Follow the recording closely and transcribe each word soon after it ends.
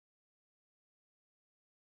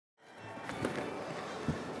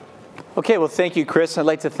Okay, well, thank you, Chris. I'd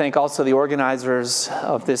like to thank also the organizers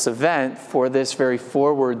of this event for this very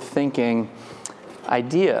forward-thinking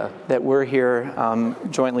idea that we're here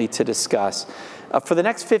jointly to discuss. For the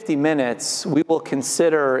next 50 minutes, we will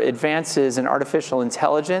consider advances in artificial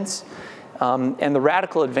intelligence and the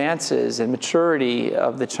radical advances and maturity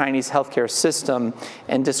of the Chinese healthcare system,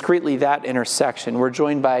 and discretely that intersection. We're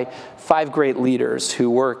joined by 5 great leaders who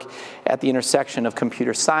work at the intersection of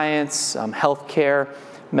computer science, healthcare,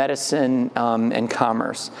 medicine, and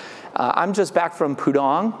commerce. I'm just back from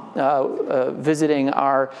Pudong, visiting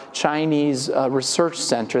our Chinese research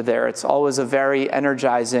center there. It's always a very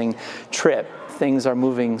energizing trip. Things are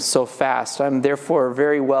moving so fast. I'm therefore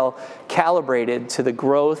very well calibrated to the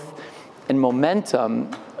growth and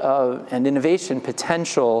momentum and innovation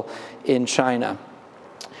potential in China.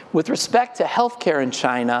 With respect to healthcare in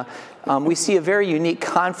China, we see a very unique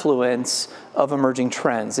confluence of emerging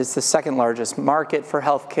trends. It's the second largest market for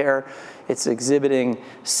healthcare. It's exhibiting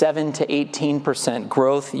 7 to 18%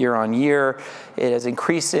 growth year on year. It is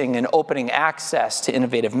increasing and opening access to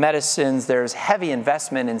innovative medicines. There's heavy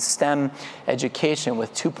investment in STEM education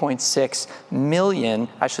with 2.6 million,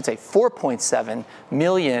 I should say 4.7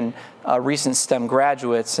 million recent STEM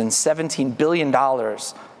graduates and $17 billion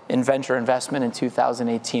in venture investment in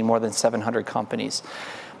 2018, more than 700 companies.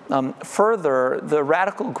 Further, the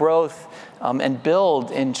radical growth and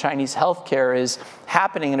build in Chinese healthcare is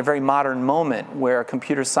happening in a very modern moment where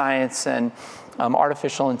computer science and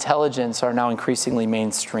artificial intelligence are now increasingly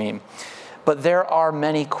mainstream. But there are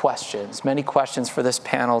many questions for this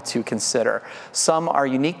panel to consider. Some are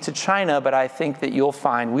unique to China, but I think that we'll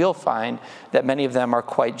find that many of them are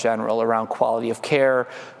quite general around quality of care,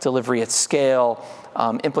 delivery at scale,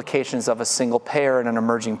 implications of a single payer and an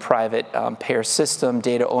emerging private payer system,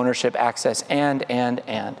 data ownership, access, and.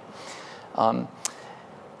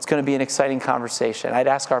 It's going to be an exciting conversation. I'd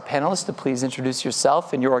ask our panelists to please introduce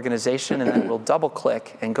yourself and your organization, and then we'll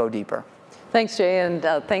double-click and go deeper. Thanks, Jay, and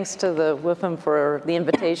thanks to the WMIF for the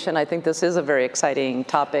invitation. I think this is a very exciting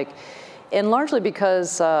topic, and largely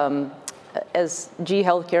because as G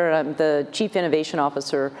Healthcare, I'm the Chief Innovation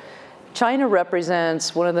Officer, China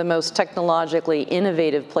represents one of the most technologically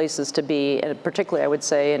innovative places to be, and particularly, I would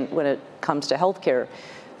say, when it comes to healthcare.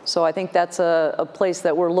 So I think that's a place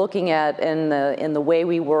that we're looking at in the way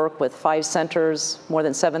we work with 5 centers, more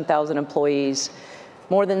than 7,000 employees,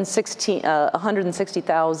 more than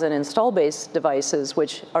 160,000 install-based devices,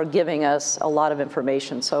 which are giving us a lot of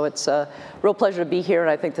information. So it's a real pleasure to be here, and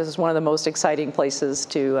I think this is one of the most exciting places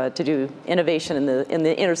to do innovation in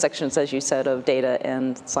the intersections, as you said, of data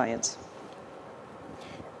and science.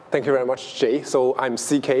 Thank you very much, Jay. So I'm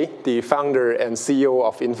CK, the founder and CEO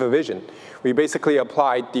of Infervision. We basically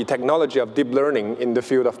applied the technology of deep learning in the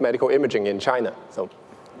field of medical imaging in China. So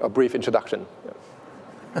a brief introduction.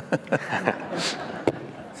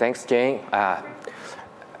 Thanks, Jane.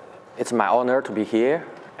 It's my honor to be here.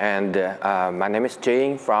 And my name is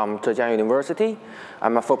Jian from Zhejiang University.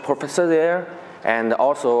 I'm a professor there. And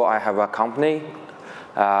also, I have a company,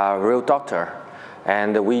 Real Doctor.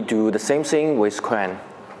 And we do the same thing with Kuan.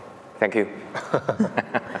 Thank you.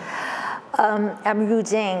 I'm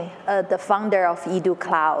Rujing, the founder of Yidu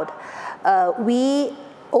Cloud.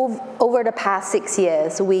 Over the past 6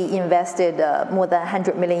 years, we invested more than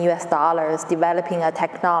 $100 million developing a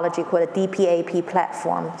technology called a DPAP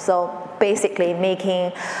platform. So basically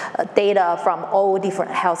making data from all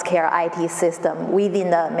different healthcare IT systems within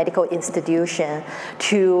the medical institution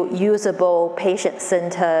to usable,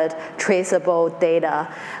 patient-centered, traceable data,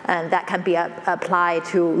 and that can be applied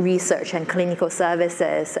to research and clinical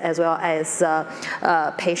services as well as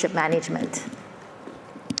patient management.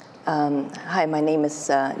 Hi, my name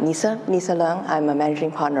is Nisa Leung. I'm a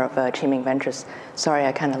managing partner of Qiming Ventures. Sorry,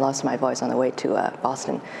 I kind of lost my voice on the way to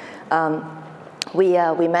Boston. We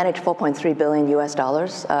manage $4.3 billion,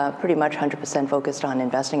 pretty much 100% focused on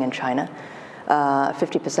investing in China,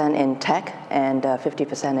 50% in tech, and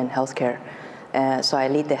 50% in healthcare. So I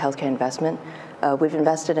lead the healthcare investment. We've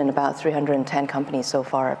invested in about 310 companies so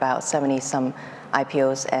far, about 70-some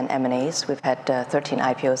IPOs and M&As. We've had 13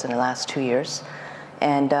 IPOs in the last 2 years.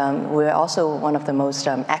 And we're also one of the most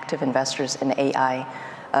active investors in AI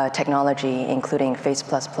technology, including Face++,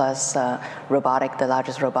 robotic, the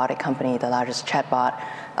largest robotic company, the largest chatbot,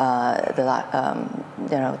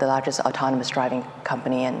 the largest autonomous driving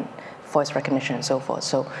company, and voice recognition and so forth.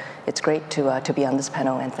 So it's great to be on this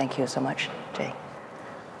panel, and thank you so much, Jay.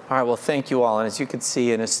 All right, well, thank you all. And as you can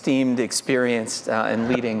see, an esteemed, experienced, and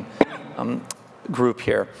leading group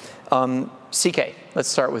here. CK, let's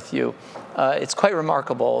start with you. It's quite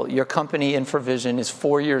remarkable. Your company, Infervision, is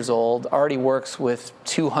 4 years old, already works with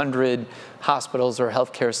 200 hospitals or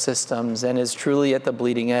healthcare systems, and is truly at the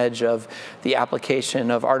bleeding edge of the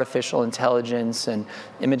application of artificial intelligence and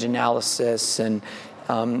image analysis. And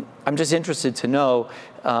I'm just interested to know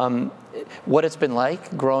what it's been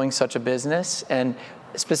like growing such a business, and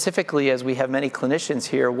specifically, as we have many clinicians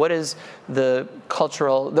here, what is the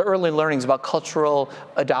early learnings about cultural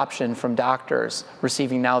adoption from doctors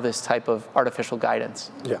receiving now this type of artificial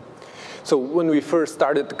guidance? Yeah. So when we first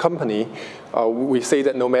started the company, we say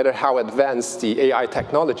that no matter how advanced the AI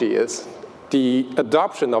technology is, the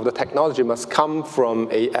adoption of the technology must come from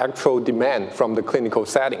an actual demand from the clinical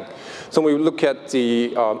setting. So when we look at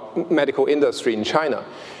the medical industry in China,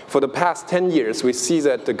 for the past 10 years, we see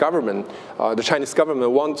that the government, the Chinese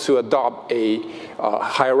government, wants to adopt a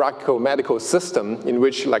hierarchical medical system in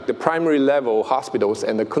which, like, the primary level hospitals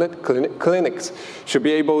and the clinics should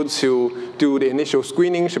be able to do the initial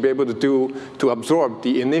screening, should be able to absorb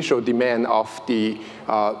the initial demand of the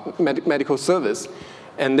medical service.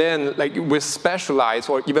 And then, like, with specialized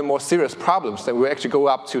or even more serious problems, then we actually go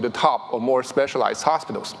up to the top or more specialized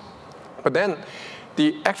hospitals. But then,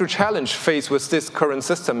 the actual challenge faced with this current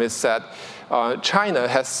system is that China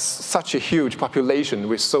has such a huge population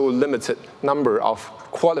with so limited number of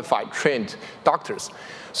qualified, trained doctors.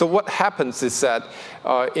 So what happens is that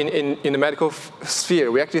in the medical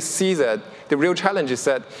sphere, we actually see that the real challenge is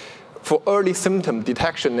that for early symptom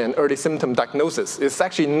detection and early symptom diagnosis, it's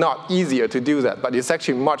actually not easier to do that, but it's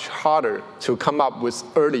actually much harder to come up with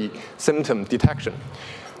early symptom detection.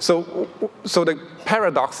 So the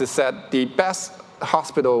paradox is that the best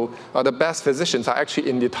hospital, the best physicians are actually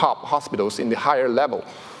in the top hospitals in the higher level.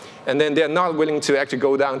 And then they're not willing to actually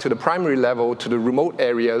go down to the primary level, to the remote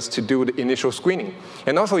areas to do the initial screening.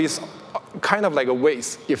 And also it's kind of like a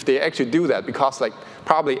waste if they actually do that, because, like,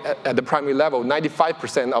 probably at the primary level,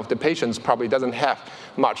 95% of the patients probably doesn't have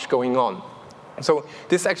much going on. So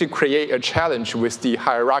this actually creates a challenge with the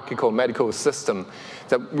hierarchical medical system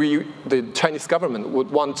that the Chinese government would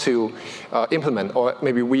want to implement, or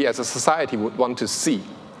maybe we as a society would want to see.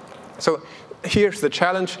 So here's the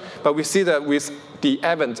challenge, but we see that with the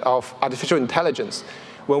advent of artificial intelligence,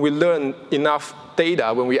 when we learn enough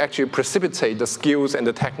data, when we actually precipitate the skills and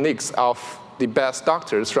the techniques of the best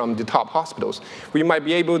doctors from the top hospitals, we might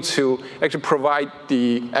be able to actually provide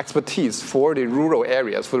the expertise for the rural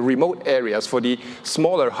areas, for the remote areas, for the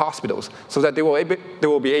smaller hospitals, so that they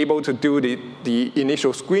will be able to do the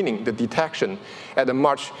initial screening, the detection, at a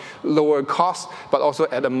much lower cost, but also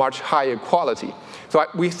at a much higher quality. So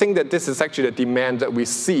we think that this is actually the demand that we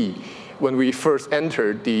see when we first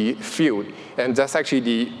entered the field, and that's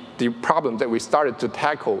actually the problem that we started to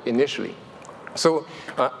tackle initially. So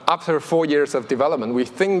after 4 years of development, we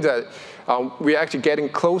think that we're actually getting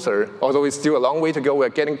closer, although it's still a long way to go, we're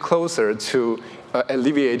getting closer to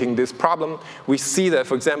alleviating this problem. We see that,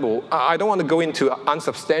 for example, I don't want to go into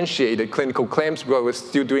unsubstantiated clinical claims because we're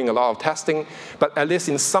still doing a lot of testing, but at least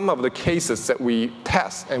in some of the cases that we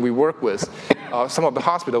test and we work with, some of the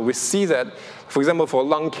hospitals, we see that, for example, for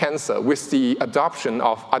lung cancer, with the adoption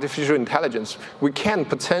of artificial intelligence, we can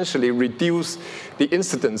potentially reduce the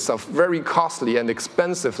incidence of very costly and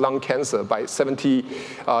expensive lung cancer by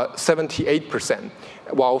 78%,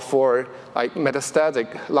 while for, like,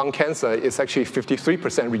 metastatic lung cancer, it's actually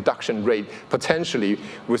 53% reduction rate, potentially,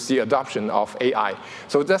 with the adoption of AI.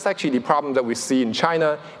 So that's actually the problem that we see in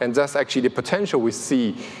China, and that's actually the potential we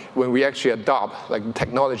see when we actually adopt, like, the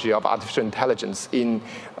technology of artificial intelligence in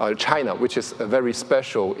China, which is a very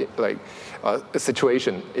special, like,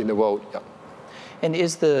 situation in the world. Yeah. And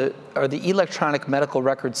are the electronic medical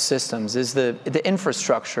record systems, is the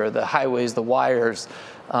infrastructure, the highways, the wires,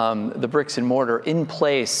 the bricks and mortar in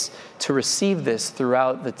place to receive this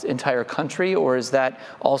throughout the entire country, or is that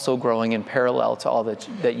also growing in parallel to all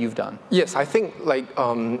that you've done? Yes, I think, like,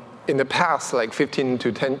 in the past, like 15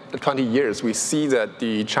 to 20 years, we see that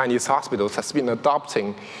the Chinese hospitals has been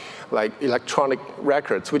adopting, like, electronic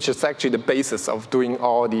records, which is actually the basis of doing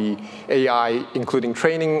all the AI, including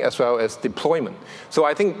training as well as deployment. So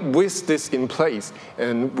I think with this in place,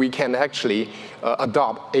 and we can actually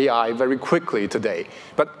adopt AI very quickly today.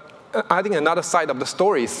 But I think another side of the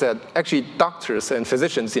story is that actually doctors and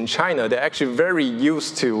physicians in China, they're actually very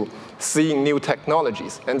used to seeing new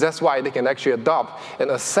technologies. And that's why they can actually adopt and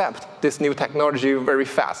accept this new technology very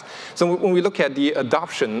fast. So when we look at the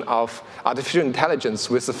adoption of artificial intelligence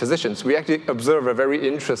with the physicians, we actually observe a very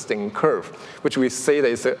interesting curve, which we say that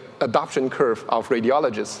is the adoption curve of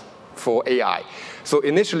radiologists for AI. So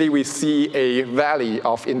initially, we see a valley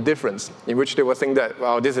of indifference in which they will think that,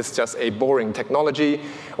 well, this is just a boring technology,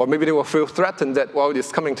 or maybe they will feel threatened that, well,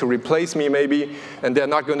 it's coming to replace me maybe, and they're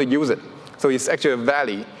not going to use it. So it's actually a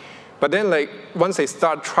valley. But then, like, once they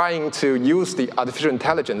start trying to use the artificial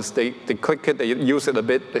intelligence, they click it, they use it a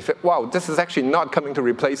bit, they feel, wow, this is actually not coming to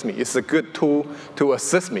replace me. It's a good tool to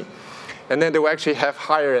assist me. And then they will actually have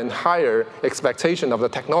higher and higher expectation of the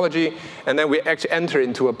technology, and then we actually enter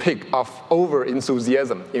into a peak of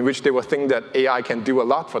over-enthusiasm in which they will think that AI can do a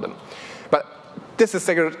lot for them. But this is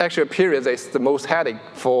actually a period that is the most headache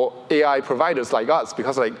for AI providers like us,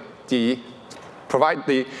 because like the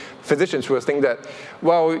physicians will think that,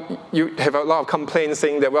 well, you have a lot of complaints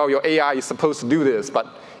saying that, well, your AI is supposed to do this, but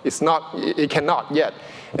it cannot yet.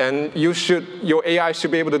 And your AI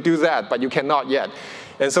should be able to do that, but you cannot yet.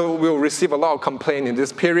 And so we'll receive a lot of complaint in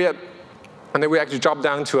this period, and then we actually drop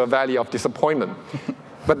down to a valley of disappointment.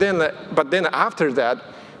 but then after that,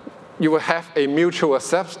 you will have a mutual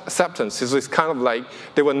acceptance. So it's kind of like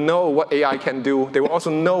they will know what AI can do. They will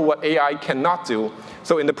also know what AI cannot do.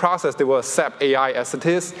 So in the process, they will accept AI as it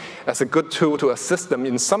is, as a good tool to assist them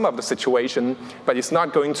in some of the situation, but it's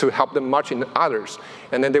not going to help them much in others.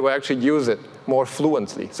 And then they will actually use it more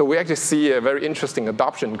fluently. So we actually see a very interesting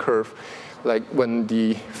adoption curve, like when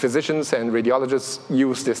the physicians and radiologists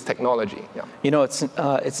use this technology. Yeah. You know,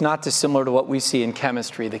 it's not dissimilar to what we see in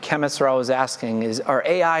chemistry. The chemists are always asking, are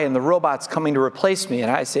AI and the robots coming to replace me? And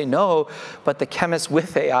I say no, but the chemist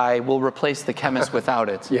with AI will replace the chemist without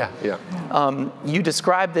it. Yeah, yeah. You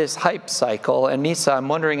described this hype cycle, and Nisa, I'm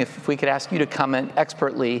wondering if we could ask you to comment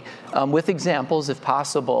expertly with examples, if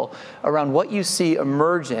possible, around what you see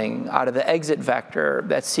emerging out of the exit vector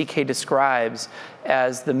that CK describes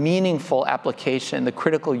as the meaningful application, the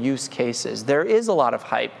critical use cases. There is a lot of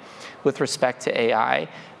hype with respect to AI,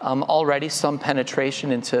 already some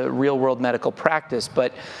penetration into real-world medical practice,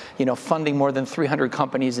 but you know, funding more than 300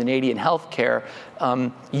 companies and 80 in healthcare,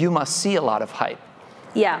 you must see a lot of hype.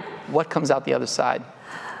 Yeah. What comes out the other side?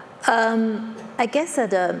 I guess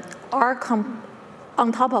that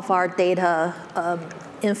on top of our data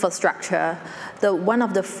infrastructure, one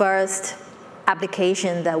of the first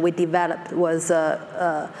application that we developed was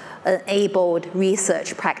enabled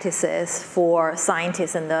research practices for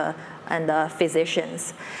scientists and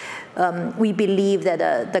physicians. We believe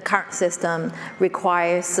that the current system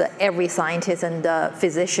requires every scientist and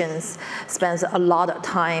physicians spends a lot of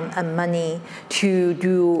time and money to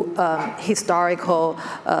do historical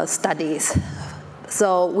studies.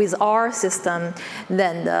 So with our system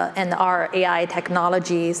and our AI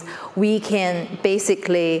technologies, we can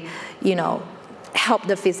basically, you know, help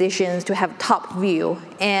the physicians to have top view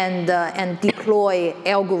and deploy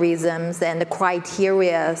algorithms and the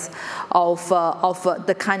criteria of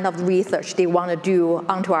the kind of research they want to do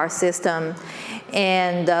onto our system,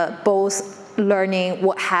 and both learning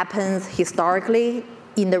what happens historically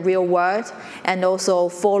in the real world, and also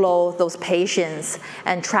follow those patients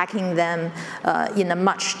and tracking them in a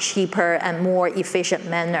much cheaper and more efficient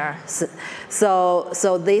manner. So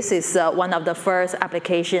this is one of the first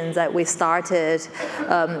applications that we started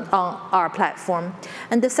on our platform.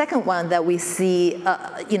 And the second one that we see,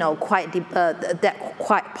 you know, quite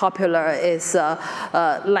popular is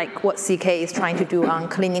like what CK is trying to do on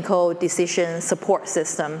clinical decision support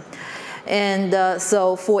system. And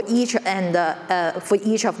so for each of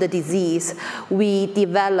the disease, we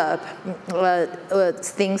develop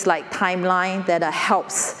things like timeline that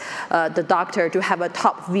helps the doctor to have a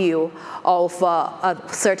top view of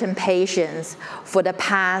certain patients for the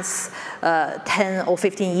past 10 or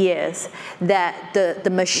 15 years, that the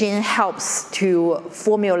machine helps to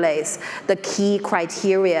formulate the key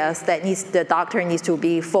criteria that the doctor needs to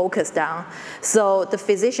be focused on. So the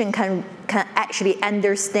physician can actually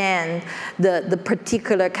understand the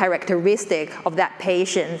particular characteristic of that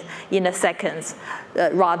patient in a second,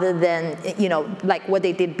 rather than, you know, like what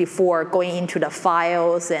they did before, going into the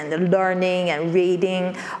files and learning and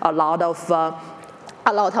reading a lot of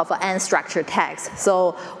unstructured text.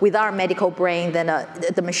 So with our medical brain, then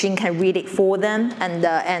the machine can read it for them and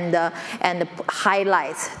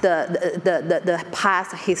highlight the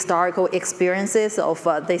past historical experiences of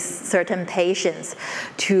these certain patients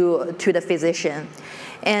to the physician.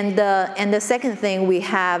 And the second thing we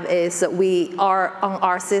have is we are on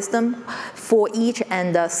our system for each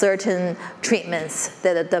and certain treatments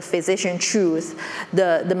that the physician choose.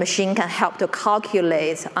 The machine can help to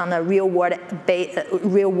calculate on a real world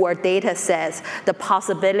data sets the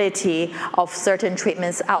possibility of certain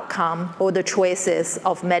treatments outcome, or the choices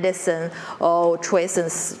of medicine, or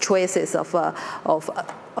choices of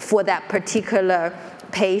for that particular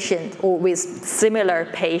patient or with similar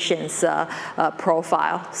patients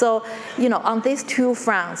profile. So, on these two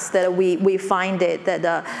fronts that we find it that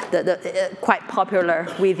quite popular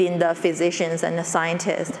within the physicians and the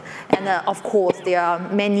scientists. And of course, there are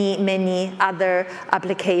many other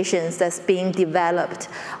applications that's being developed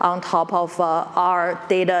on top of our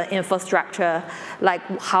data infrastructure, like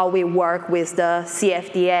how we work with the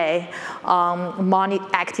CFDA,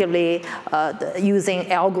 actively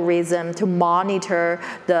using algorithm to monitor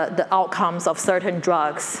the outcomes of certain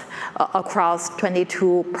drugs across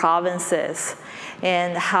 22 provinces,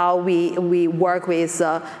 and how we work with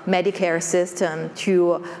Medicare system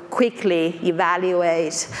to quickly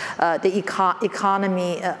evaluate the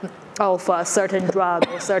economy of a certain drug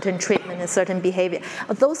or certain treatment and certain behavior.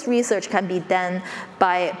 Those research can be done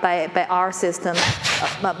by our system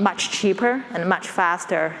much cheaper and much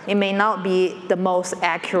faster. It may not be the most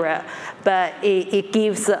accurate, but it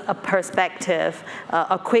gives a perspective,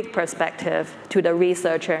 a quick perspective to the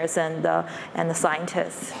researchers and the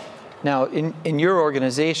scientists. Now, in your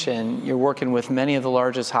organization, you're working with many of the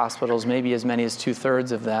largest hospitals, maybe as many as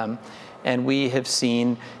 2/3 of them, and we have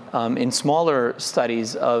seen in smaller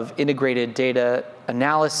studies of integrated data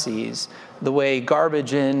analyses the way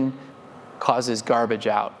garbage in causes garbage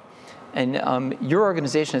out. And your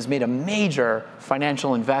organization has made a major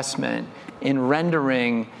financial investment in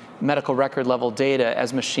rendering medical record level data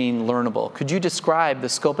as machine learnable. Could you describe the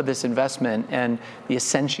scope of this investment and the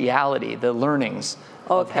essentiality, the learnings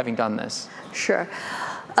of having done this? Sure.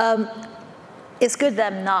 It's good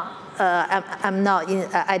that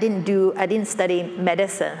I didn't study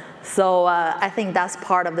medicine. So I think that's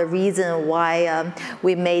part of the reason why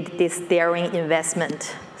we made this daring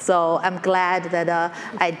investment. So I'm glad that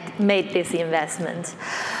I made this investment.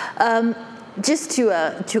 Just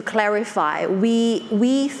to clarify,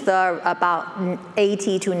 we serve about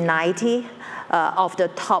 80 to 90 of the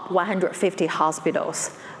top 150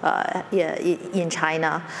 hospitals in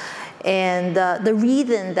China. And the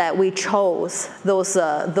reason that we chose those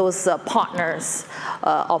partners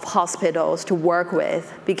of hospitals to work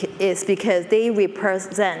with is because they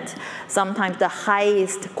represent sometimes the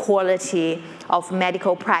highest quality of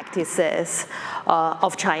medical practices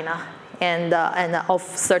of China and of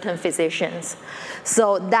certain physicians.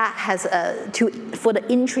 So that has, for the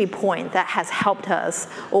entry point, that has helped us,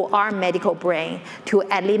 or our medical brain, to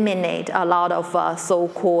eliminate a lot of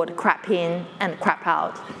so-called crap in and crap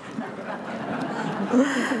out.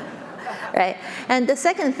 Right. And the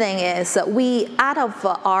second thing is out of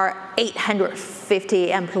our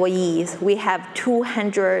 850 employees, we have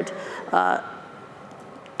 200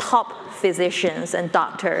 top physicians and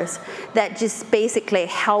doctors that just basically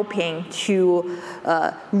helping to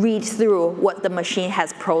read through what the machine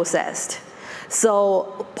has processed.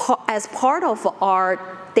 So as part of our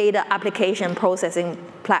data application processing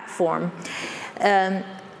platform,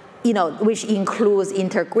 which includes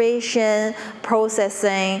integration,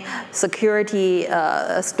 processing, security,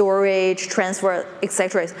 storage, transfer,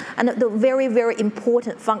 etc. And the very, very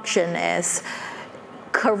important function is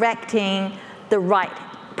correcting the right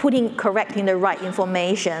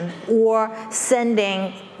information, or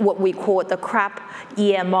sending what we call the crap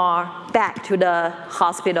EMR back to the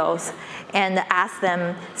hospitals and ask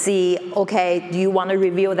them, okay, do you want to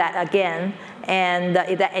review that again? And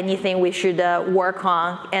is there anything we should work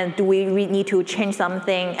on? And do we need to change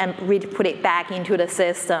something and put it back into the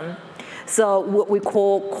system? So what we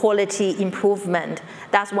call quality improvement,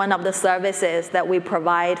 that's one of the services that we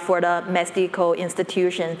provide for the medical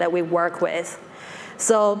institutions that we work with.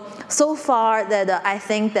 So far that I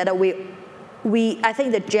think that I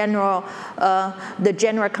think the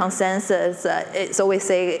general consensus is always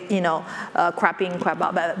say, crap in, crap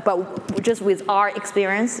out, but just with our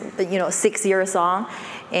experience, 6 years on,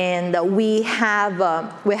 and we have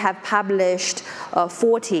published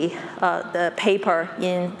 40 paper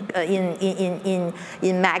in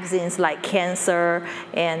magazines like Cancer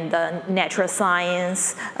and Natural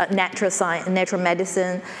Science, Natural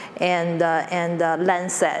Medicine, and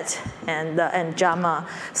Lancet and JAMA.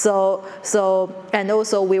 And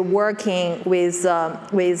also we're working with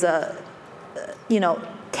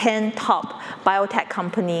 10 top biotech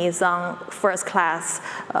companies on first-class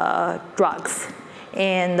drugs.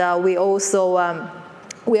 And we also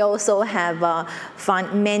have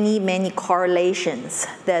found many correlations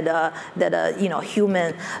that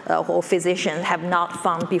human or physicians have not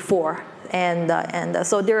found before. And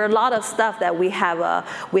so there are a lot of stuff that we have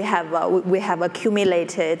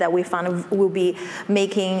accumulated that we found will be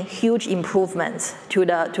making huge improvements to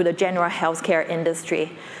the general healthcare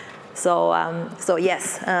industry. So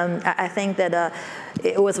yes, I think that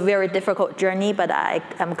it was a very difficult journey, but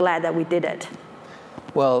I'm glad that we did it.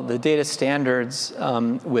 Well, the data standards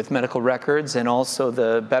with medical records and also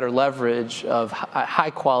the better leverage of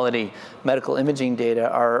high-quality medical imaging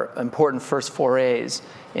data are important first forays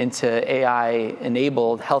into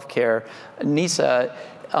AI-enabled healthcare. Nisa,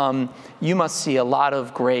 you must see a lot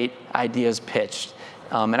of great ideas pitched,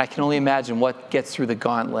 and I can only imagine what gets through the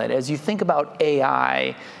gauntlet. As you think about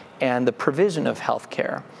AI and the provision of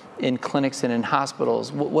healthcare in clinics and in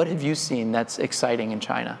hospitals, what have you seen that's exciting in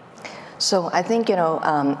China? So I think,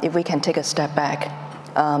 if we can take a step back,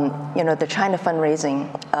 the China fundraising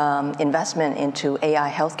investment into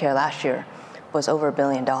AI healthcare last year was over $1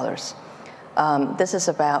 billion. This is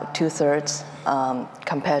about 2/3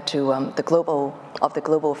 compared to the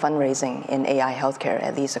global fundraising in AI healthcare,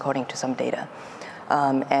 at least according to some data.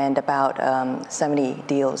 And about 70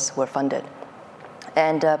 deals were funded.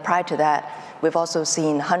 And prior to that, we've also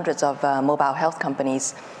seen hundreds of mobile health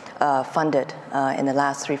companies funded in the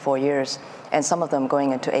last 3-4 years, and some of them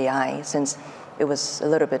going into AI since it was a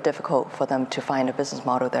little bit difficult for them to find a business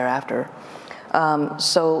model thereafter.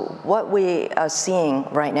 So what we are seeing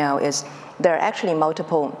right now is there are actually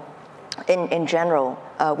multiple, in general,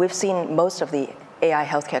 we've seen most of the AI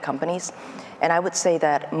healthcare companies, and I would say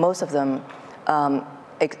that most of them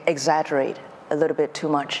exaggerate a little bit too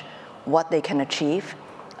much what they can achieve.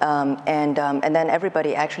 And then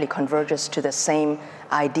everybody actually converges to the same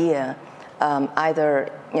idea, either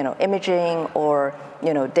imaging or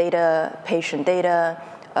data, patient data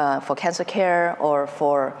for cancer care or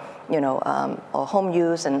for or home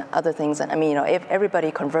use and other things. And I mean, if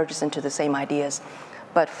everybody converges into the same ideas,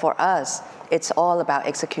 but for us, it's all about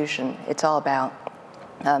execution. It's all about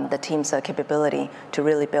the team's capability to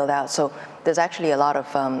really build out. So there's actually a lot of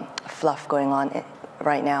fluff going on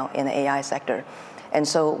right now in the AI sector. And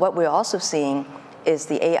so what we're also seeing is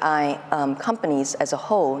the AI companies as a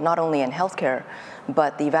whole, not only in healthcare,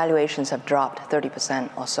 but the valuations have dropped 30%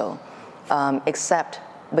 or so,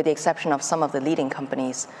 with the exception of some of the leading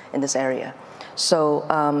companies in this area. So,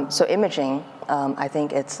 so imaging, I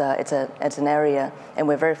think it's an area, and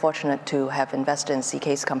we're very fortunate to have invested in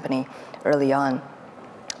CK's company early on.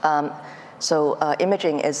 So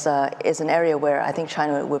imaging is an area where I think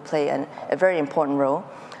China will play a very important role.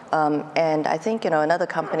 And I think another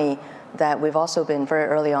company that we've also been very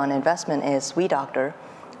early on investment is WeDoctor,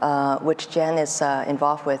 which Jian is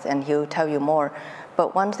involved with, and he'll tell you more.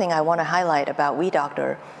 But one thing I want to highlight about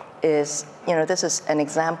WeDoctor is, this is an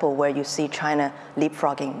example where you see China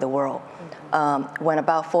leapfrogging the world. When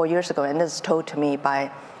about 4 years ago, and this is told to me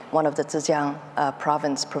by one of the Zhejiang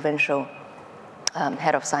provincial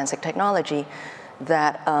head of science and technology,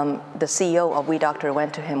 that the CEO of WeDoctor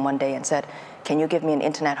went to him one day and said, "Can you give me an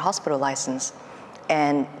internet hospital license?"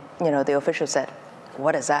 And the official said,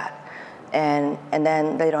 "What is that?" And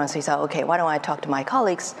then later on, so he said, "Okay, why don't I talk to my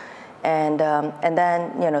colleagues?" And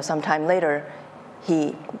then sometime later,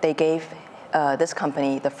 they gave this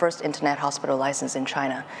company the first internet hospital license in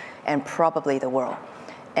China, and probably the world.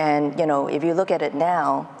 And if you look at it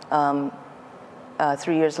now,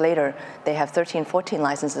 3 years later, they have 13, 14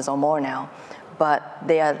 licenses or more now, but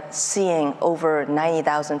they are seeing over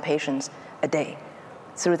 90,000 patients a day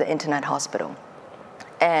through the internet hospital.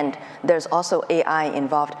 And there's also AI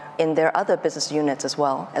involved in their other business units as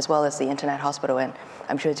well as the internet hospital, and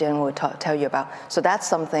I'm sure Jian will tell you about. So that's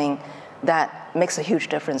something that makes a huge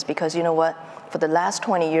difference, because you know what? For the last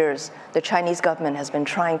 20 years, the Chinese government has been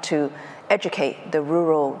trying to educate the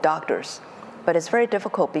rural doctors. But it's very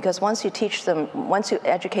difficult, because once you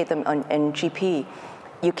educate them in GP,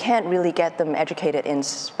 you can't really get them educated in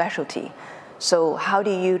specialty. So how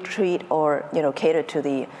do you treat or cater to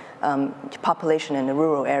the population in the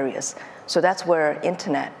rural areas? So that's where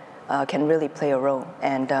internet can really play a role,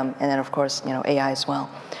 and then of course AI as well.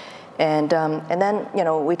 And then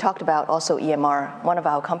we talked about also EMR. One of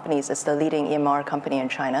our companies is the leading EMR company in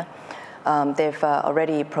China. They've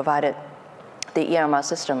already provided the EMR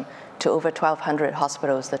system to over 1,200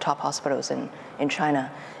 hospitals, the top hospitals in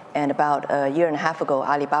China. And about a year and a half ago,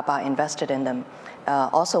 Alibaba invested in them,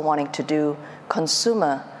 also wanting to do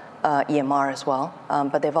consumer EMR as well.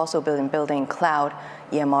 But they've also been building cloud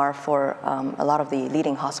EMR for a lot of the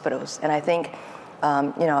leading hospitals. And I think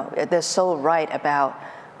they're so right about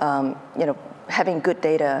having good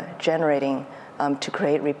data generating to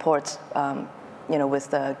create reports with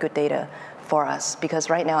good data for us. Because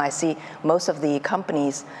right now I see most of the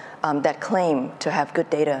companies that claim to have good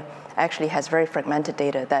data actually has very fragmented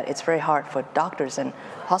data that it's very hard for doctors and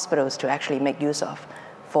hospitals to actually make use of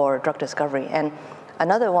for drug discovery. And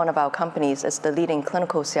another one of our companies is the leading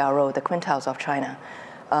clinical CRO, the Quintiles of China.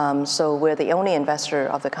 So we're the only investor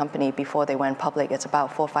of the company before they went public. It's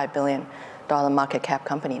about $4 or $5 billion market cap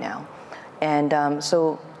company now. And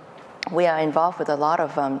so we are involved with a lot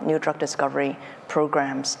of new drug discovery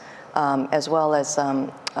programs, as well as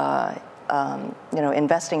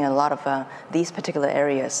investing in a lot of these particular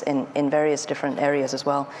areas in various different areas as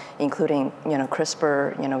well, including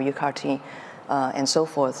CRISPR, UCAR-T, and so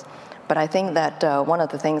forth. But I think that one of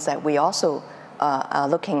the things that we also are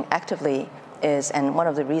looking actively is, and one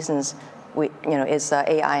of the reasons is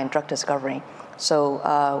AI and drug discovery.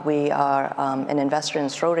 So we are an investor in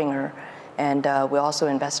Schrödinger, and we also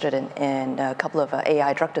invested in a couple of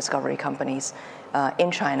AI drug discovery companies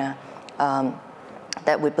in China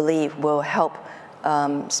that we believe will help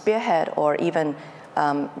spearhead or even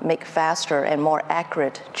make faster and more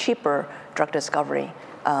accurate, cheaper drug discovery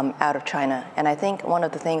out of China. And I think one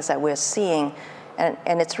of the things that we're seeing,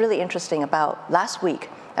 and it's really interesting about last week,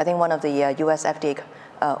 I think one of the US FDA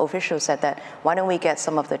officials said that, why don't we get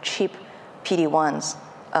some of the cheap PD-1s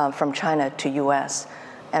from China to US?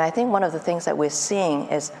 And I think one of the things that we're seeing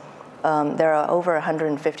is there are over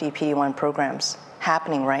 150 PD-1 programs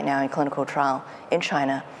happening right now in clinical trial in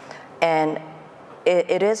China. And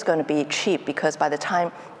it is going to be cheap because by the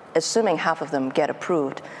time, assuming half of them get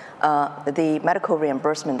approved, the medical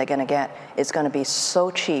reimbursement they're going to get is going to be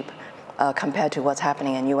so cheap compared to what's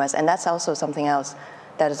happening in US. And that's also something else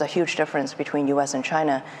that is a huge difference between US and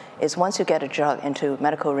China, is once you get a drug into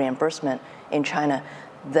medical reimbursement in China,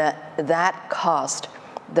 that cost,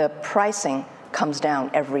 the pricing comes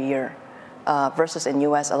down every year. Versus in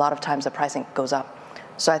US, a lot of times the pricing goes up.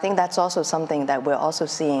 So I think that's also something that we're also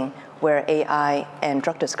seeing where AI and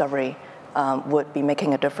drug discovery would be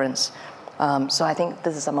making a difference. So I think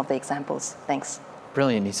this is some of the examples. Thanks.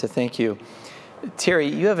 Brilliant, Nisa, thank you.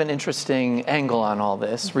 Terri, you have an interesting angle on all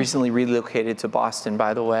this. Recently relocated to Boston,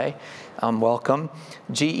 by the way. Welcome.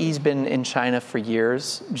 GE's been in China for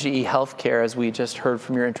years. GE Healthcare, as we just heard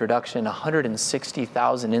from your introduction,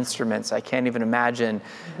 160,000 instruments. I can't even imagine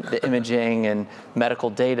the imaging and medical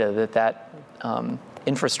data that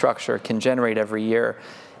infrastructure can generate every year.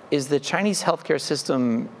 Is the Chinese healthcare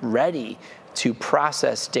system ready to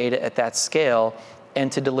process data at that scale and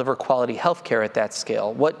to deliver quality healthcare at that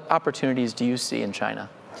scale? What opportunities do you see in China?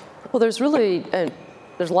 Well, there's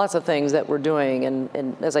lots of things that we're doing,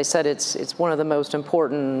 and as I said, it's one of the most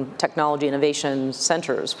important technology innovation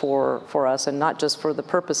centers for us, and not just for the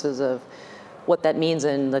purposes of what that means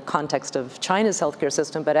in the context of China's healthcare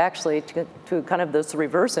system, but actually to kind of this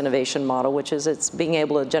reverse innovation model, which is it's being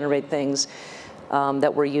able to generate things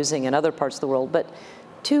that we're using in other parts of the world. But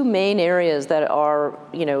two main areas that are,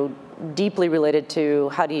 deeply related to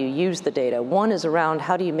how do you use the data. One is around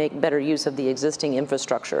how do you make better use of the existing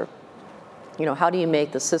infrastructure? How do you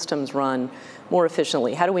make the systems run more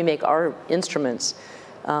efficiently? How do we make our instruments,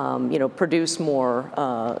 produce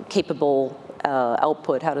more capable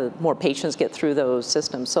output? How do more patients get through those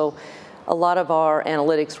systems? So a lot of our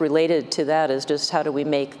analytics related to that is just how do we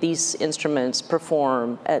make these instruments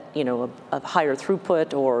perform at a higher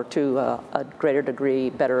throughput or to a greater degree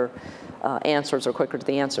better answers or quicker to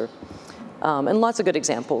the answer. And lots of good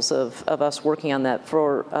examples of us working on that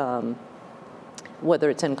for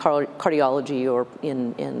whether it's in cardiology or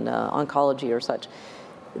in oncology or such.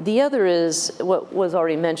 The other is what was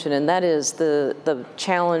already mentioned, and that is the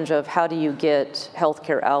challenge of how do you get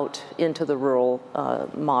healthcare out into the rural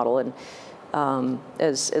model. And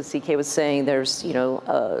as CK was saying, there's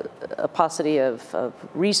a paucity of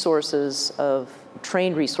resources, of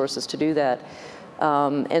trained resources to do that.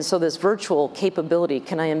 And so this virtual capability,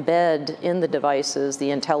 can I embed in the devices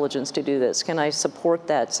the intelligence to do this? Can I support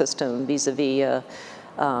that system vis-a-vis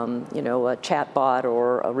a chat bot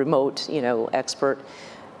or a remote expert?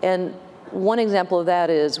 And one example of that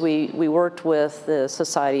is we worked with the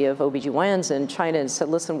Society of OBGYNs in China and said,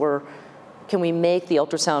 listen, can we make the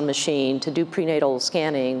ultrasound machine to do prenatal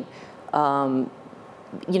scanning,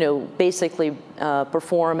 basically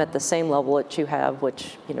perform at the same level that you have,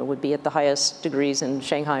 which would be at the highest degrees in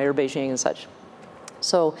Shanghai or Beijing and such.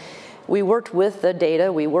 So we worked with the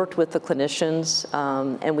data, we worked with the clinicians,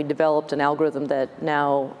 and we developed an algorithm that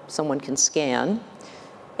now someone can scan,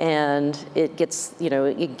 and it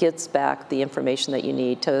gets back the information that you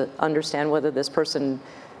need to understand whether this person,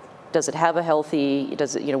 does it have a healthy,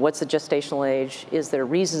 what's the gestational age, is there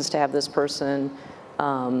reasons to have this person,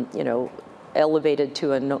 elevated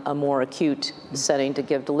to a more acute setting to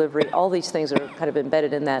give delivery. All these things are kind of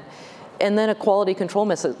embedded in that. And then a quality control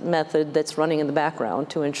method that's running in the background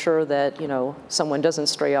to ensure that someone doesn't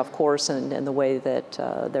stray off course in the way that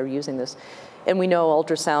they're using this. And we know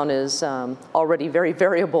ultrasound is already very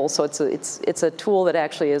variable, so it's a tool that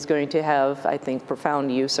actually is going to have, I think,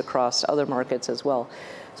 profound use across other markets as well.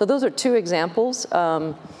 So those are two examples.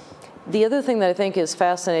 The other thing that I think is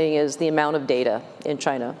fascinating is the amount of data in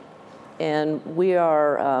China. And we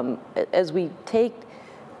are, as we take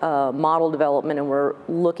model development and we're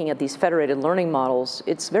looking at these federated learning models,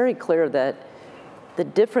 it's very clear that the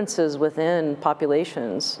differences within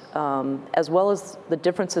populations, as well as the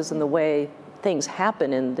differences in the way things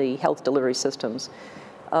happen in the health delivery systems,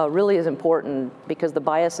 really is important, because the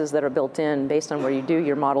biases that are built in based on where you do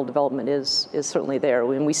your model development is certainly there.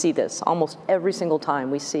 And we see this almost every single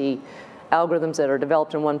time. We see algorithms that are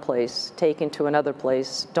developed in one place, taken to another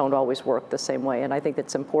place, don't always work the same way. And I think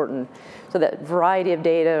that's important. So that variety of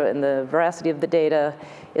data and the veracity of the data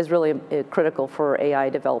is really critical for AI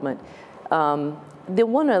development. The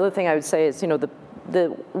one other thing I would say is,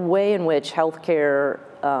 the way in which healthcare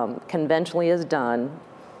conventionally is done,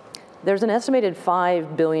 there's an estimated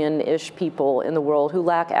 5 billion-ish people in the world who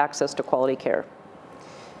lack access to quality care.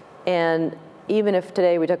 And even if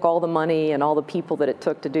today we took all the money and all the people that it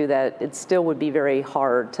took to do that, it still would be very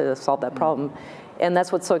hard to solve that problem. And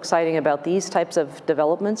that's what's so exciting about these types of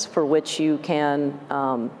developments, for which you can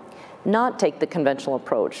not take the conventional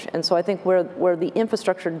approach. And so I think where the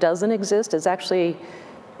infrastructure doesn't exist is actually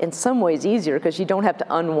in some ways easier, because you don't have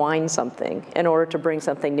to unwind something in order to bring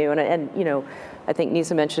something new. And I think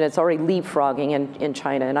Nisa mentioned it's already leapfrogging in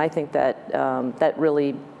China, and I think that that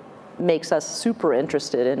really makes us super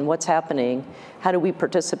interested in what's happening. How do we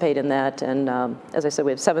participate in that? And as I said,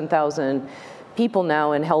 we have 7,000 people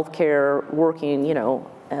now in healthcare working,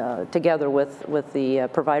 together with the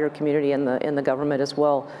provider community and the government as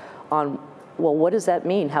well on, well, what does that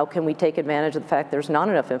mean? How can we take advantage of the fact there's not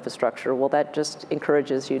enough infrastructure? Well, that just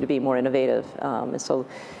encourages you to be more innovative. And so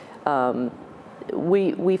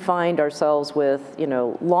we find ourselves with,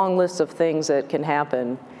 long lists of things that can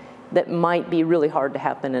happen that might be really hard to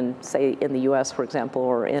happen in, say, in the US, for example,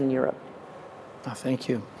 or in Europe. Oh, thank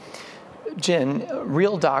you. Jian,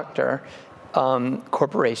 Real Doctor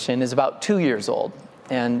Corporation is about 2 years old,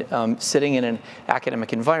 and sitting in an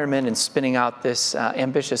academic environment and spinning out this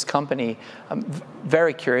ambitious company. I'm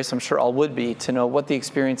very curious, I'm sure all would be, to know what the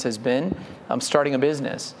experience has been starting a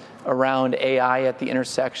business around AI at the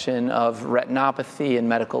intersection of retinopathy and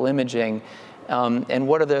medical imaging. And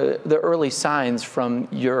what are the early signs from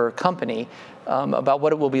your company about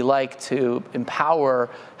what it will be like to empower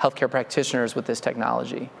healthcare practitioners with this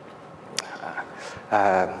technology?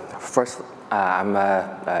 First, I'm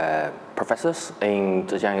a professor in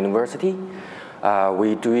Zhejiang University.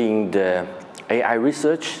 We're doing the AI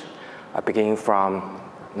research beginning from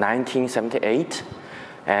 1978.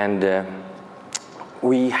 And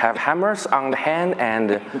we have hammers on the hand,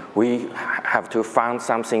 and we have to find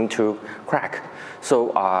something to crack.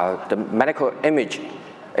 So the medical image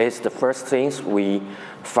is the first things we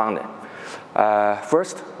found.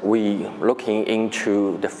 First, we looking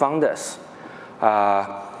into the fundus.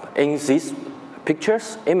 In these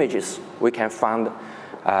pictures, images, we can find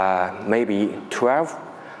maybe 12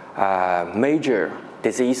 major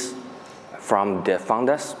disease from the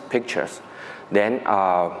fundus pictures. Then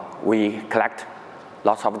we collect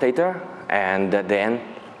lots of data and then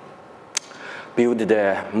build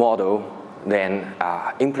the model, then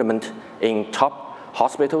implement in top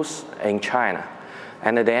hospitals in China.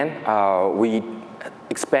 And then we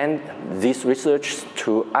expand this research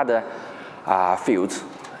to other fields,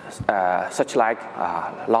 such like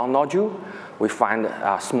lung nodule. We find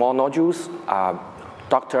small nodules,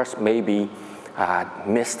 doctors may be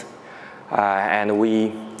missed, and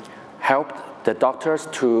we help the doctors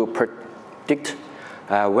to predict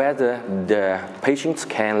whether the patients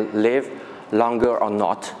can live longer or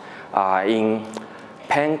not in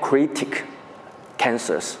pancreatic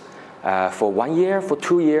cancers for 1 year, for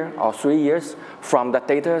 2 years, or 3 years from the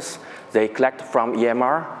data they collect from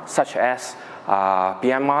EMR, such as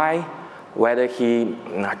BMI, whether he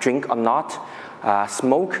drink or not,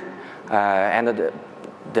 smoke, and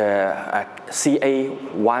the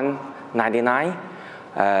CA199,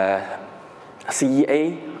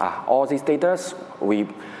 CEA, all these data, we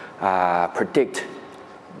predict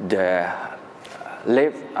the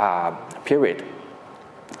live period.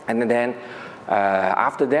 And then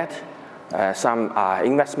after that, some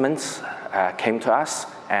investments came to us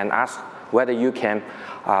and asked whether you can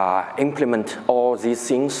implement all these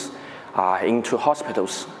things into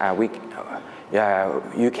hospitals. You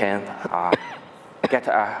can get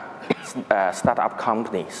startup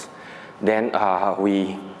companies. Then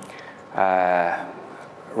we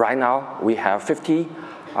right now we have 50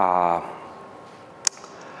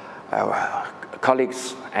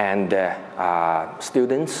 colleagues and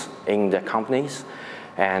students in the companies,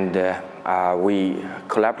 and we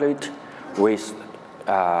collaborate with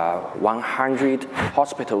 100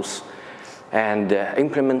 hospitals and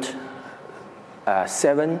implement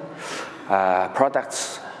 7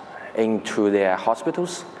 products into their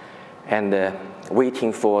hospitals and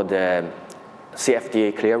waiting for the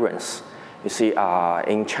CFDA clearance. You see,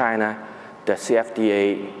 in China, the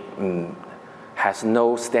CFDA has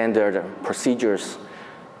no standard procedures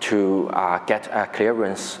to get a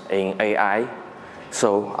clearance in AI.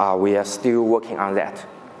 So we are still working on that.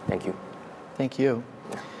 Thank you. Thank you.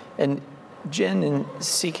 And Jian and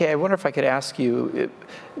CK, I wonder if I could ask you,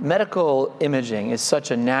 medical imaging is such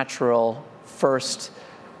a natural first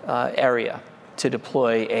area to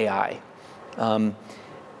deploy AI.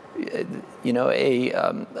 You know,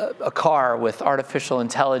 a car with artificial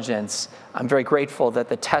intelligence, I'm very grateful that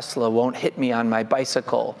the Tesla won't hit me on my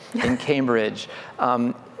bicycle in Cambridge.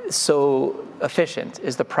 So efficient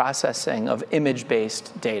is the processing of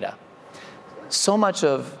image-based data. So much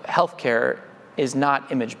of healthcare is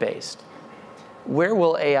not image-based. Where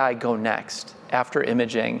will AI go next after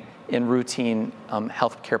imaging in routine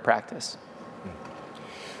healthcare practice?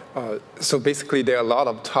 So basically, there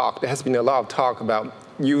has been a lot of talk about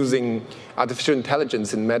using artificial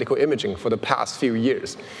intelligence in medical imaging for the past few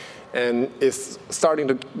years. And it's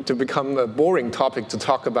starting to become a boring topic to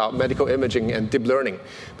talk about medical imaging and deep learning.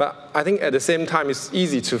 But I think at the same time, it's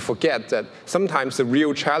easy to forget that sometimes the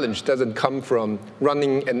real challenge doesn't come from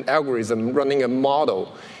running an algorithm, running a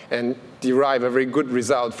model, and derive a very good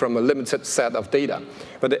result from a limited set of data.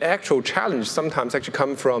 But the actual challenge sometimes actually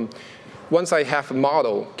comes from, once I have a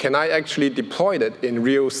model, can I actually deploy it in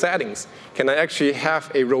real settings? Can I actually have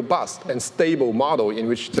a robust and stable model in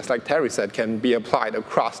which, just like Terri said, can be applied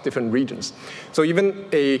across different regions? So even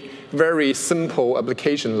a very simple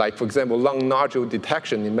application, like, for example, lung nodule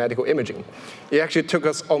detection in medical imaging, it actually took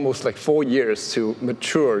us almost like 4 years to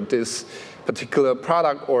mature this particular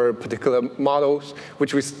product or particular models,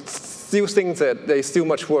 which we still think that there's still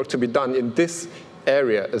much work to be done in this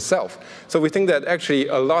area itself. So we think that actually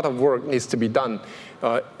a lot of work needs to be done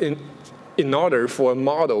in order for a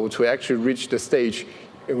model to actually reach the stage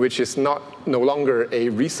in which it's no longer a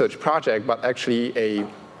research project, but actually a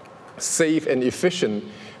safe and efficient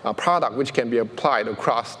product which can be applied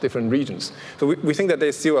across different regions. So we think that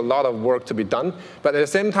there's still a lot of work to be done. But at the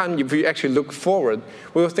same time, if we actually look forward,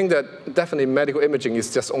 we will think that definitely medical imaging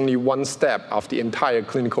is just only one step of the entire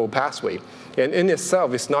clinical pathway. And in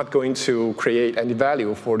itself, it's not going to create any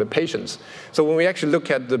value for the patients. So when we actually look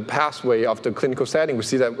at the pathway of the clinical setting, we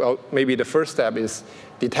see that, well, maybe the first step is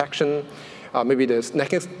detection. Maybe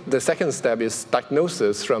the second step is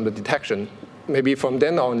diagnosis from the detection. Maybe from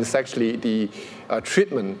then on, it's actually the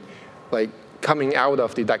treatment, like coming out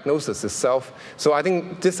of the diagnosis itself. So I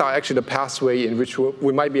think these are actually the pathway in which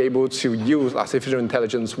we might be able to use artificial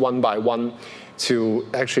intelligence one by one to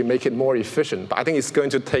actually make it more efficient. But I think it's going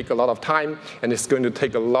to take a lot of time, and it's going to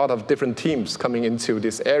take a lot of different teams coming into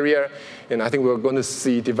this area. And I think we're going to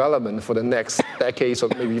see development for the next decades or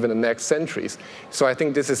maybe even the next centuries. So I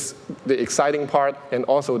think this is the exciting part, and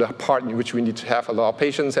also the part in which we need to have a lot of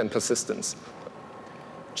patience and persistence.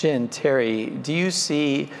 Jian, Terri, do you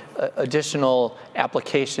see additional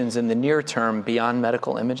applications in the near term beyond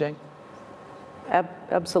medical imaging?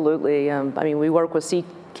 Absolutely. I mean, we work with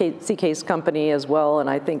CK's company as well, and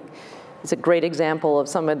I think it's a great example of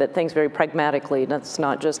someone that thinks very pragmatically. That's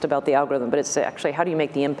not just about the algorithm, but it's actually how do you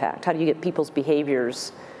make the impact? How do you get people's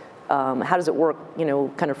behaviors? How does it work, you know,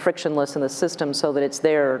 kind of frictionless in the system so that it's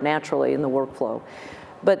there naturally in the workflow?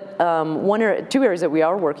 But two areas that we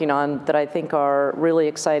are working on that I think are really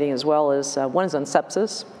exciting as well is one is on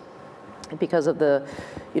sepsis, because of the,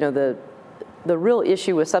 you know, the real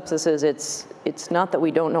issue with sepsis is it's not that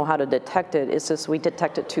we don't know how to detect it, it's just we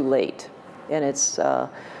detect it too late. And it's,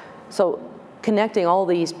 so connecting all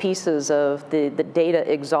these pieces of the data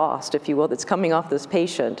exhaust, if you will, that's coming off this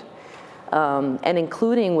patient, and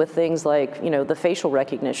including with things like, you know, the facial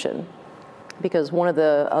recognition. Because one of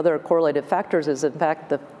the other correlative factors is, in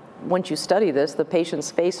fact, once you study this, the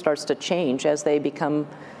patient's face starts to change as they become,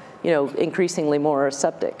 you know, increasingly more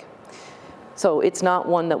septic. So it's not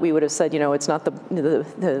one that we would have said, you know, it's not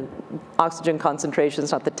the oxygen concentration,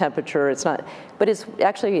 it's not the temperature, it's not, but it's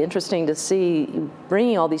actually interesting to see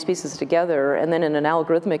bringing all these pieces together and then in an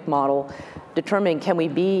algorithmic model, determining can we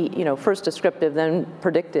be, you know, first descriptive, then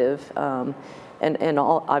predictive, and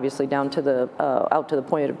all obviously down to the, out to the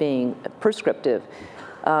point of being prescriptive.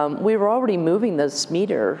 We were already moving this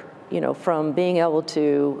meter, you know, from being able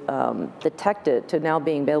to detect it to now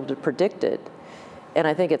being able to predict it. And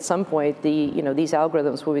I think at some point, you know, these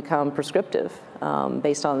algorithms will become prescriptive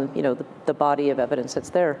based on, you know, the body of evidence that's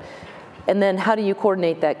there. And then how do you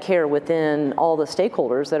coordinate that care within all the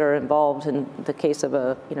stakeholders that are involved in the case of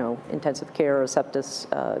a, you know, intensive care or sepsis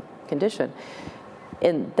condition?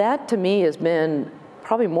 And that to me has been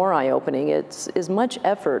probably more eye-opening. It's as much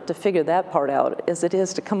effort to figure that part out as it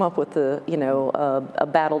is to come up with a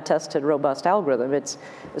battle-tested, robust algorithm. It's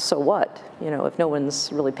so what? If no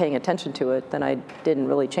one's really paying attention to it, then I didn't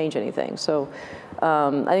really change anything. So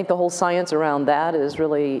I think the whole science around that is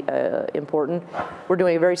really important. We're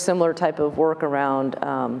doing a very similar type of work around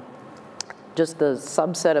just the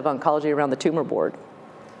subset of oncology around the tumor board.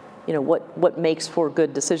 What makes for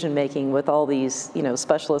good decision-making with all these,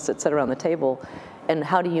 specialists that sit around the table, and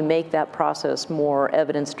how do you make that process more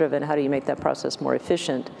evidence-driven? How do you make that process more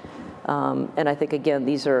efficient? And I think, again,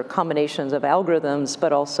 these are combinations of algorithms,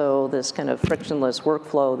 but also this kind of frictionless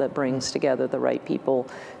workflow that brings together the right people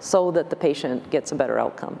so that the patient gets a better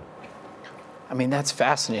outcome. I mean, that's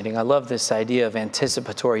fascinating. I love this idea of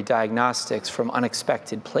anticipatory diagnostics from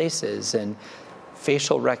unexpected places and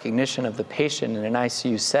facial recognition of the patient in an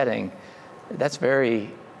ICU setting. That's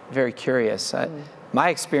very, very curious. My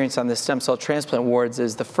experience on the stem cell transplant wards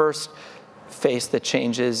is the first face that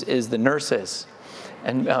changes is the nurses.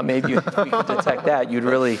 And maybe if we could detect that, you'd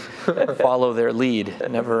really follow their lead.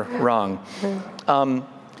 Never wrong.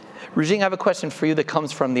 Rujing, I have a question for you that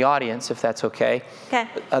comes from the audience, if that's okay. Okay.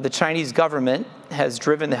 The Chinese government has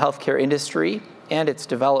driven the healthcare industry and its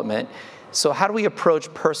development. So how do we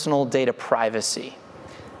approach personal data privacy?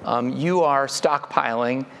 You are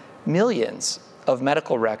stockpiling millions of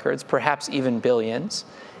medical records, perhaps even billions,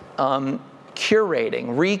 recurating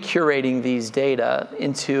these data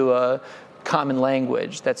into a common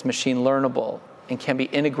language that's machine learnable and can be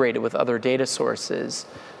integrated with other data sources.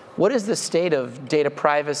 What is the state of data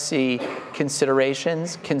privacy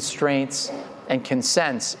considerations, constraints, and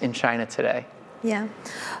consents in China today? Yeah.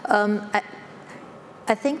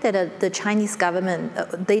 I think that the Chinese government,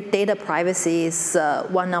 data privacy is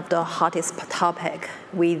one of the hottest topic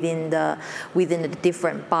within the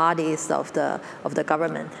different bodies of the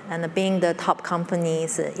government. And being the top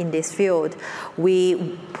companies in this field,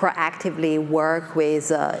 we proactively work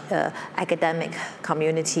with academic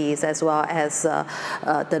communities as well as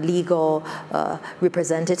the legal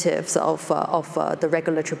representatives of the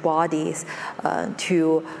regulatory bodies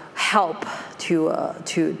to help to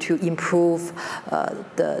improve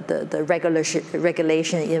the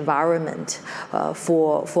regulation environment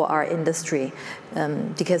for our industry,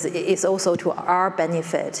 because it's also to our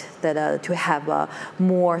benefit that to have a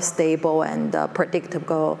more stable and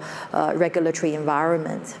predictable regulatory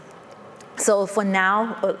environment. So for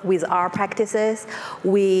now, with our practices,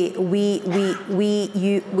 we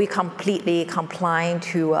completely comply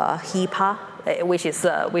to HIPAA, which is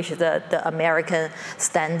the American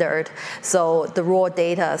standard. So the raw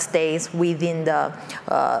data stays within the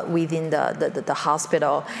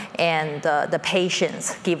hospital, and the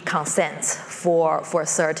patients give consents for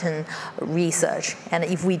certain research. And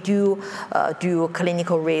if we do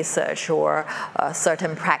clinical research or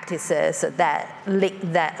certain practices that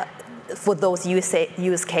for those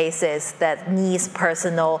use cases that needs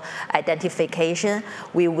personal identification,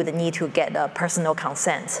 we would need to get a personal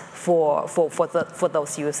consent for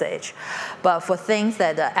those usage. But for things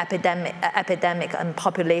that epidemic and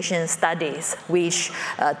population studies, which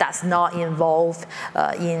does not involve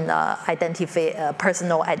in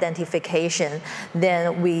personal identification,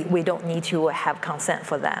 then we don't need to have consent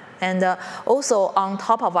for that. And also on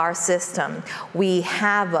top of our system, we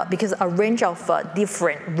have because a range of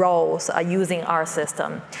different roles are using our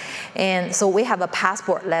system. And so we have a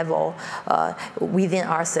passport level within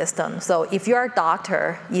our system. So if your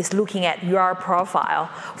doctor is looking at your profile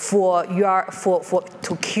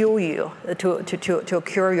to cure you, to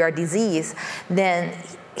cure your disease, then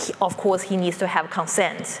of course, he needs to have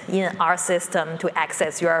consent in our system to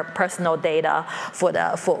access your personal data for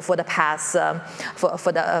the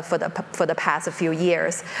past few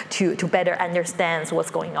years to better understand what's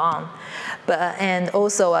going on. And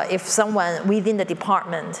also, if someone within the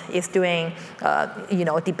department is doing,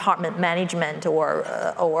 department management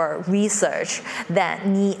or research that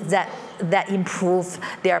improve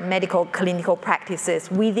their medical clinical practices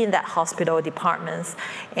within that hospital departments,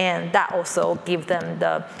 and that also give them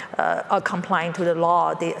complying to the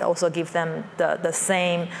law. They also give them the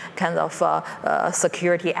same kind of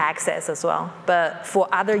security access as well. But for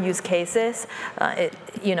other use cases,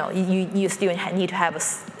 you still need to have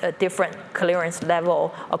a different clearance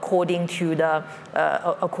level according to the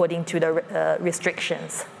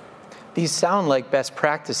restrictions. These sound like best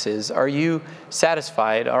practices. Are you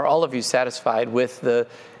satisfied, are all of you satisfied with the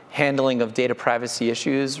handling of data privacy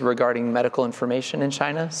issues regarding medical information in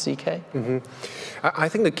China, CK? Mm-hmm. I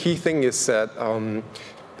think the key thing is that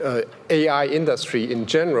AI industry in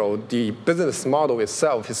general, the business model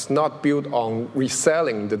itself is not built on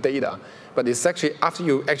reselling the data, but it's actually after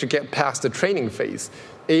you actually get past the training phase,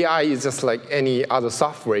 AI is just like any other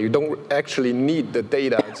software. You don't actually need the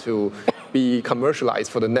data to be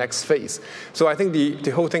commercialized for the next phase. So I think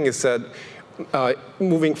the whole thing is that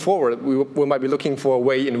moving forward, we might be looking for a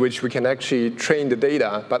way in which we can actually train the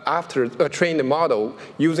data, but after train the model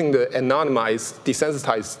using the anonymized,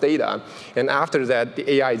 desensitized data, and after that, the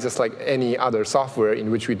AI is just like any other software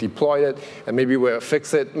in which we deploy it, and maybe we'll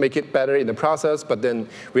fix it, make it better in the process, but then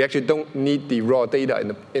we actually don't need the raw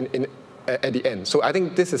data at the end. So I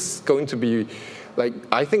think this is going to be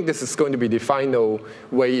the final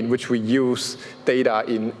way in which we use data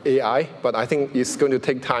in AI, but I think it's going to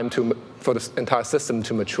take time for the entire system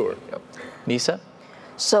to mature. Yeah. Nisa?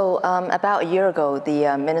 So about a year ago,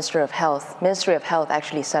 the Ministry of Health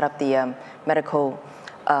actually set up the Medical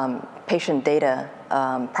Patient Data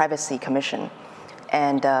Privacy Commission,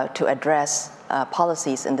 and to address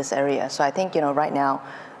policies in this area. So I think right now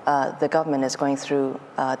the government is going through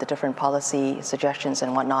the different policy suggestions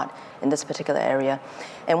and whatnot in this particular area.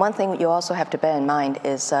 And one thing you also have to bear in mind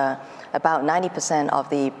is about 90% of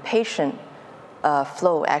the patient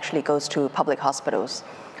flow actually goes to public hospitals.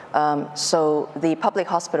 So the public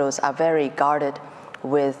hospitals are very guarded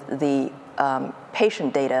with the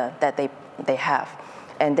patient data that they have,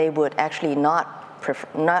 and they would actually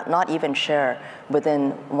not even share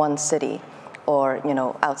within one city or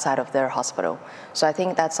outside of their hospital. So I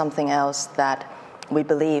think that's something else that we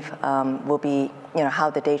believe will be how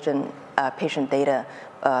the patient data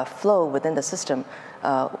flow within the system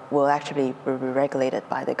will actually be regulated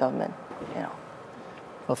by the government.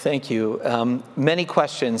 Well, thank you. Many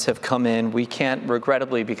questions have come in. We can't,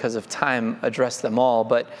 regrettably, because of time, address them all.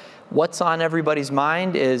 But what's on everybody's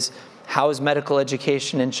mind is, how is medical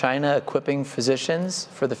education in China equipping physicians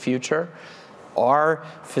for the future? Are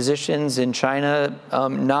physicians in China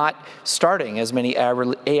not starting as many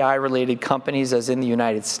AI-related companies as in the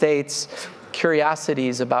United States?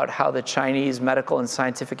 Curiosities about how the Chinese medical and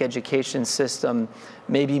scientific education system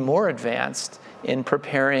may be more advanced in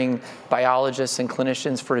preparing biologists and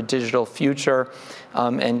clinicians for a digital future,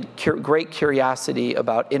 and great curiosity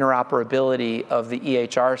about interoperability of the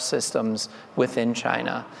EHR systems within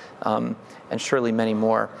China, and surely many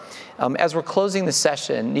more. As we're closing the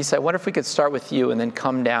session, Nisa, I wonder if we could start with you and then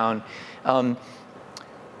come down.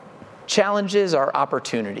 Challenges are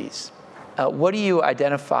opportunities. What do you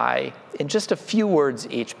identify, in just a few words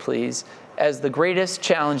each, please, as the greatest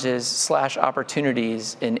challenges /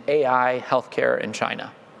 opportunities in AI healthcare in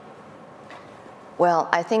China? Well,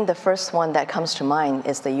 I think the first one that comes to mind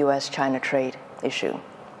is the US-China trade issue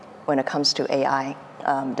when it comes to AI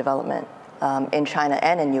development in China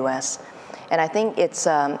and in US. And I think it's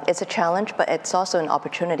a challenge, but it's also an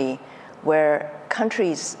opportunity where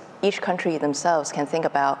each country themselves can think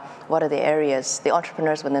about what are the areas, the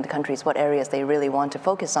entrepreneurs within the countries, what areas they really want to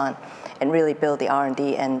focus on and really build the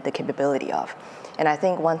R&D and the capability of. And I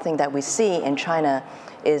think one thing that we see in China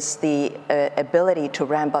is the ability to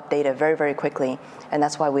ramp up data very, very quickly. And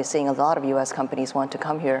that's why we're seeing a lot of US companies want to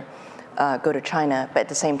come here, go to China. But at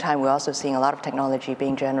the same time, we're also seeing a lot of technology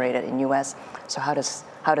being generated in US. So how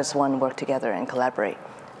does one work together and collaborate,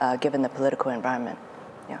 given the political environment?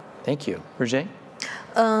 Yeah. Thank you. Rujing?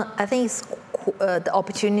 I think it's the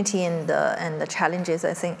opportunity and the challenges,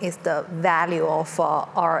 I think, is the value of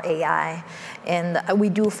our AI. And we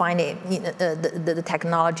do find it, the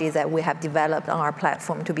technology that we have developed on our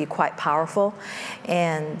platform to be quite powerful.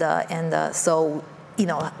 So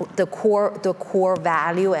the core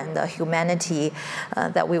value and the humanity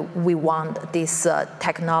that we want this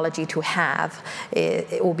technology to have,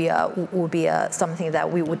 it will be something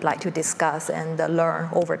that we would like to discuss and learn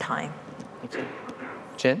over time. Thank you.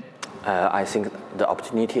 Jian? I think the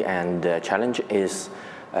opportunity and challenge is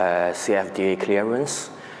CFDA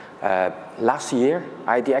clearance. Last year,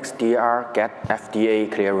 IDXDR get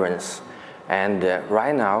FDA clearance. And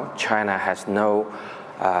right now, China has no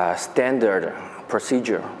standard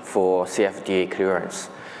procedure for CFDA clearance.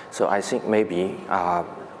 So I think maybe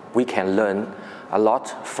we can learn a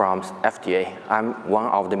lot from FDA. I'm one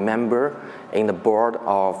of the members in the board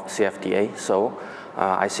of CFDA, so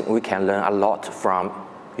I think we can learn a lot from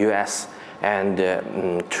US and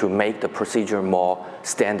to make the procedure more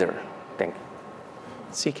standard. Thank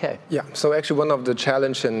you. CK. Yeah, so actually one of the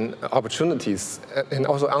challenge and opportunities, and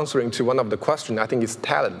also answering to one of the questions, I think is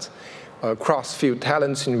talent. Cross-field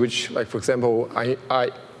talents in which, like for example,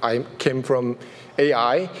 I came from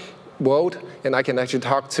AI, world, and I can actually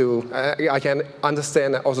talk to, I can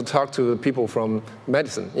understand and also talk to people from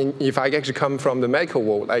medicine. If I actually come from the medical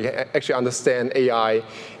world, I can actually understand AI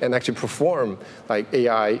and actually perform like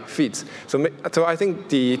AI feats. So I think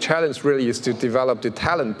the challenge really is to develop the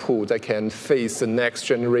talent pool that can face the next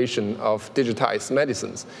generation of digitized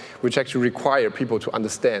medicines, which actually require people to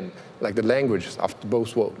understand like the language of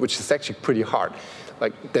both worlds, which is actually pretty hard,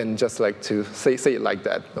 like than just like to say it like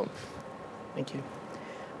that. No. Thank you.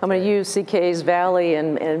 I'm going to use CK's valley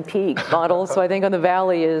and peak model. So I think on the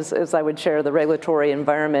valley is I would share the regulatory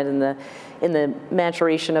environment and the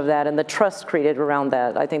maturation of that and the trust created around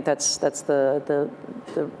that. I think that's the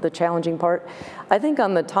challenging part. I think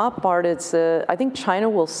on the top part, it's I think China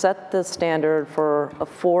will set the standard for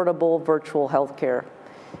affordable virtual healthcare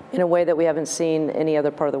in a way that we haven't seen any other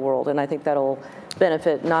part of the world. And I think that'll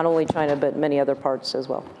benefit not only China, but many other parts as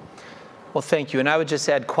well. Well, thank you. And I would just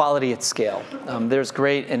add quality at scale. There's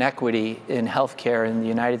great inequity in healthcare in the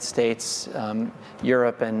United States,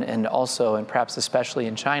 Europe, and also, and perhaps especially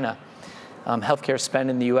in China. Healthcare spend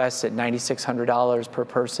in the US at $9,600 per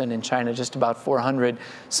person, in China just about $400.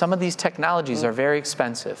 Some of these technologies are very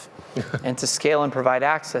expensive. And to scale and provide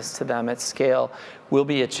access to them at scale will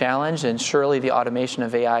be a challenge, and surely the automation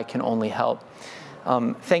of AI can only help.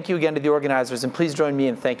 Thank you again to the organizers, and please join me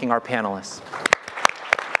in thanking our panelists.